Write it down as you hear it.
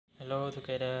Hello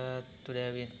together.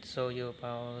 Today we show you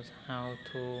about how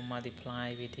to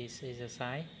multiply with this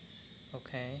exercise.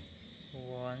 Okay,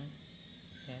 1,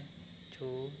 yeah,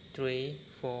 2, 3,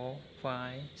 4,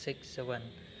 5, 6, 7.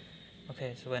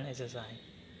 Okay, 7 exercise.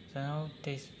 So now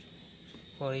this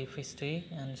 40/50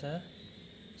 answer.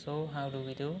 So how do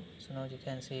we do? So now you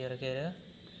can see together.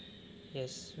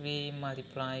 Yes, we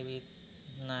multiply with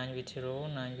 9 with 0,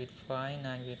 9 with 5,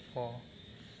 9 with 4.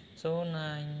 So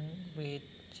 9 with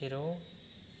 0,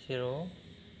 0,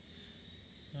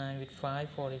 9 with 5,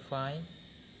 45.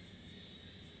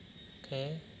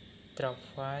 Okay, drop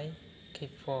 5,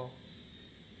 keep 4,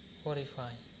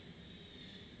 45.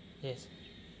 Yes.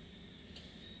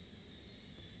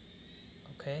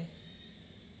 Okay.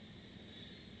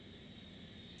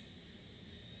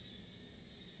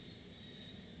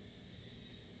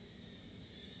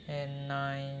 And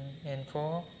 9 and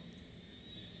 4.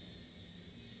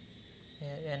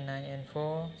 And 9 and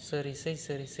 4, 36,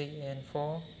 36 and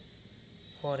 4,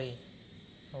 40.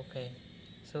 Okay,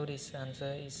 so this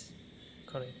answer is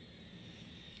correct.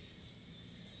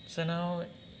 So now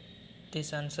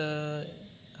this answer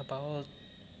about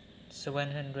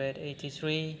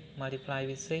 783 multiplied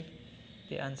with 6,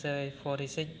 the answer is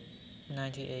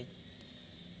 4698.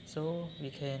 So we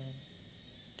can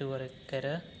do it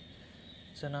together.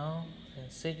 So now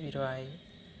 6 we write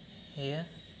here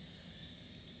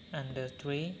under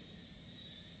 3,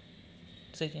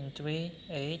 6 in 3,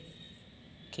 8,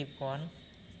 keep 1,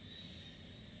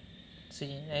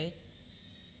 6 in 8,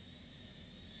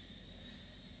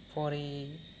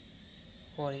 40,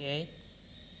 48,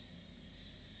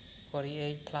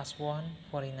 48 plus 1,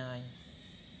 49,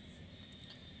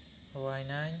 write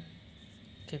 9,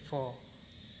 keep 4.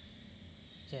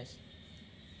 Yes.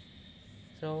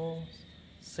 So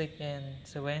 6 and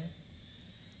 7,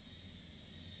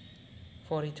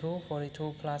 42,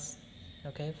 42 plus,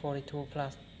 okay, 42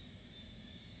 plus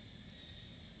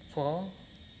 4,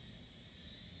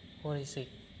 46.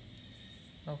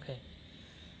 Okay,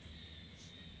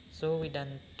 so we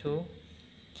done 2.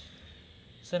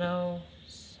 So now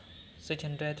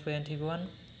 621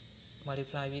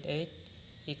 multiply with 8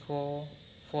 equal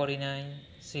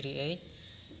 4968.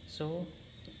 So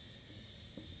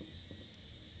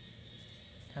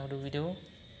how do we do?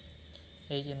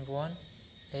 8 and 1,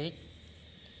 8.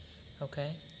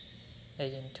 Okay,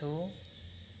 8 and 2,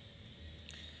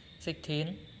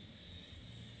 16,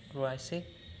 write 6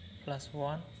 plus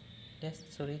 1, yes,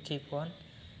 sorry, keep 1,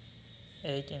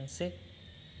 8 and 6,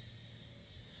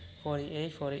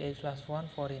 48, 48 plus 1,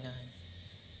 49.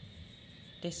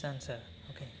 This answer.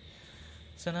 Okay,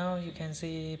 so now you can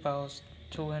see about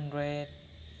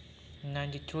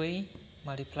 293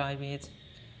 multiplied with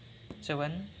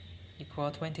 7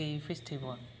 equal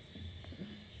 2051.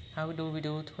 How do we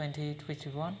do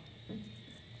 2051?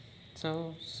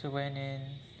 So 7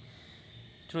 and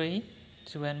 3,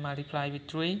 7 multiplied with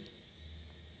 3,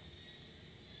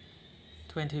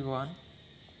 21.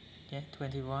 Yeah,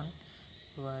 21.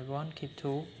 Write 1, keep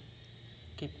 2,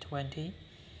 keep 20.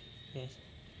 Yes.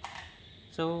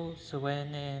 So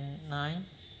 7 and 9,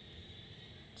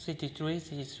 63,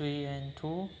 63 and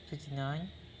 2, 69.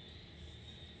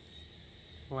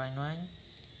 Write 9.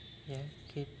 Yeah,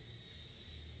 keep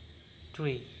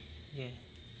 3. Yeah.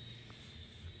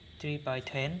 3 by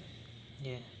 10.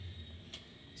 Yeah.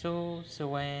 So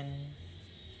 7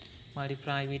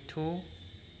 multiply with 2,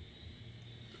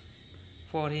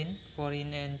 14,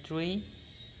 14 and 3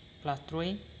 plus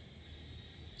 3,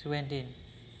 17.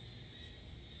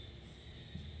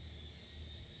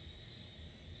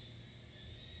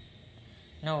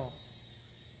 No,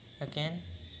 again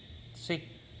 6,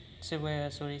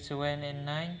 7 and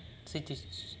 9,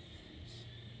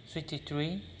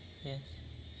 63, yes,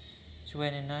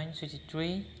 7 and 9,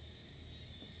 63,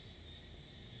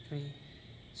 3,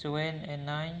 7 and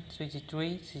 9,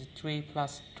 63, 63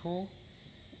 plus 2,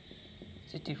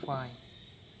 65,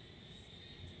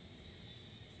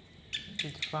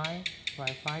 65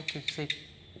 by 5, 56.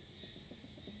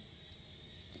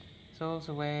 So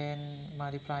 7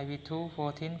 multiply with 2,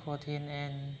 14, 14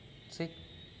 and 6,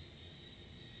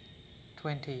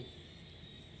 20,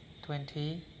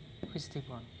 20,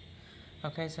 51.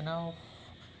 Okay, so now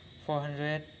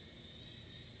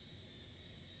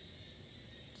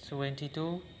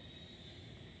 422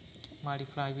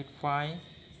 multiply with 5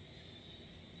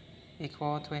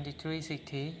 equal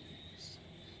 2360.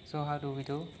 So how do we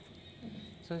do?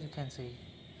 So you can see.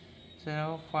 So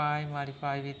now 5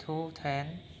 multiply with 2,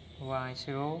 10, y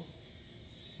 0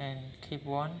 and keep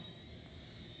 1.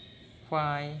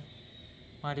 5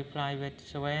 multiply with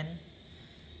 7,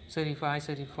 35,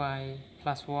 35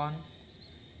 plus 1,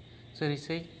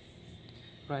 36,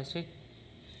 right 6,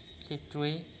 keep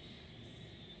 3,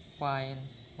 y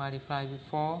multiply with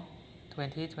 4,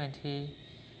 20, 20,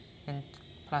 and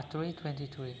plus 3,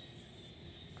 23,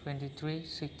 23,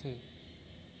 60.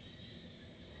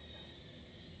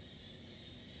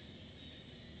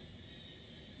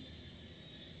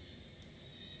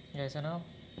 Yes or no?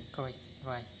 Correct,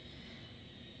 right.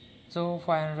 So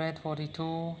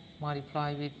 542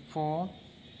 multiplied with 4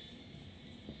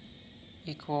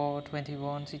 equal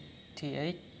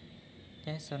 2168.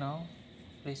 Yes or no?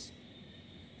 Please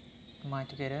combine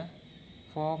together.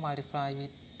 4 multiplied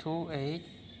with 2, 8.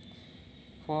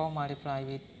 4 multiplied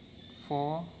with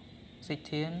 4,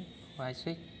 16, right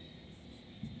 6.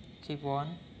 Keep 1.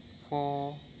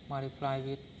 4 multiplied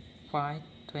with 5,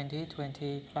 20,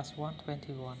 20 plus 1,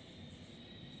 21.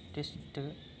 This is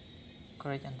the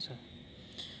correct answer.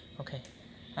 Okay,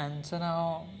 and so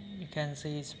now you can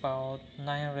see it's about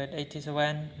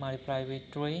 987 multiplied with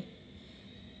 3.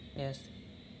 Yes,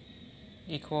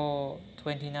 equal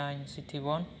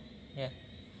 2961. Yeah,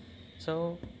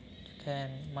 so you can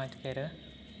combine together.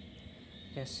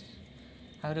 Yes,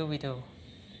 how do we do?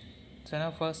 So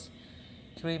now first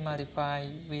 3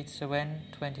 multiplied with 7,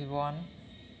 21.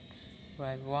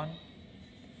 Write 1.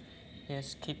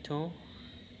 Yes, keep 2.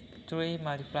 3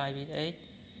 multiplied with 8.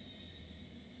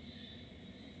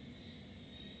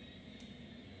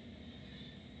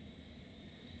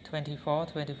 24,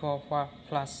 24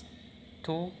 plus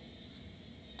 2,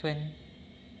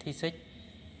 26,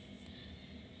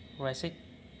 right 6,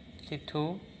 keep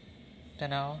 2, then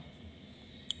now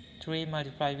 3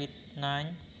 multiplied with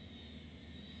 9,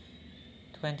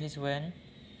 27,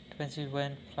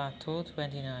 27 plus 2,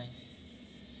 29.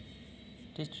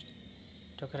 This is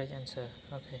the correct answer.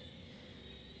 Okay,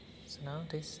 so now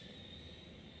this,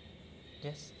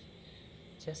 yes,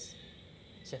 yes,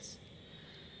 yes.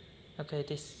 Okay,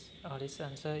 this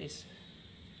answer is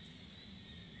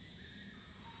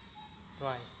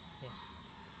right. Yeah.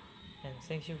 And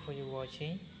thank you for your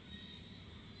watching.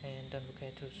 And don't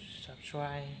forget to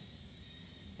subscribe.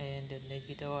 And the next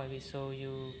video I will show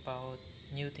you about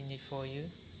new technique for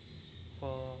you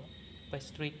for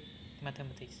basic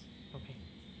mathematics. Okay.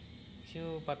 See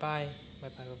you. Bye bye. Bye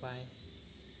bye. Bye bye.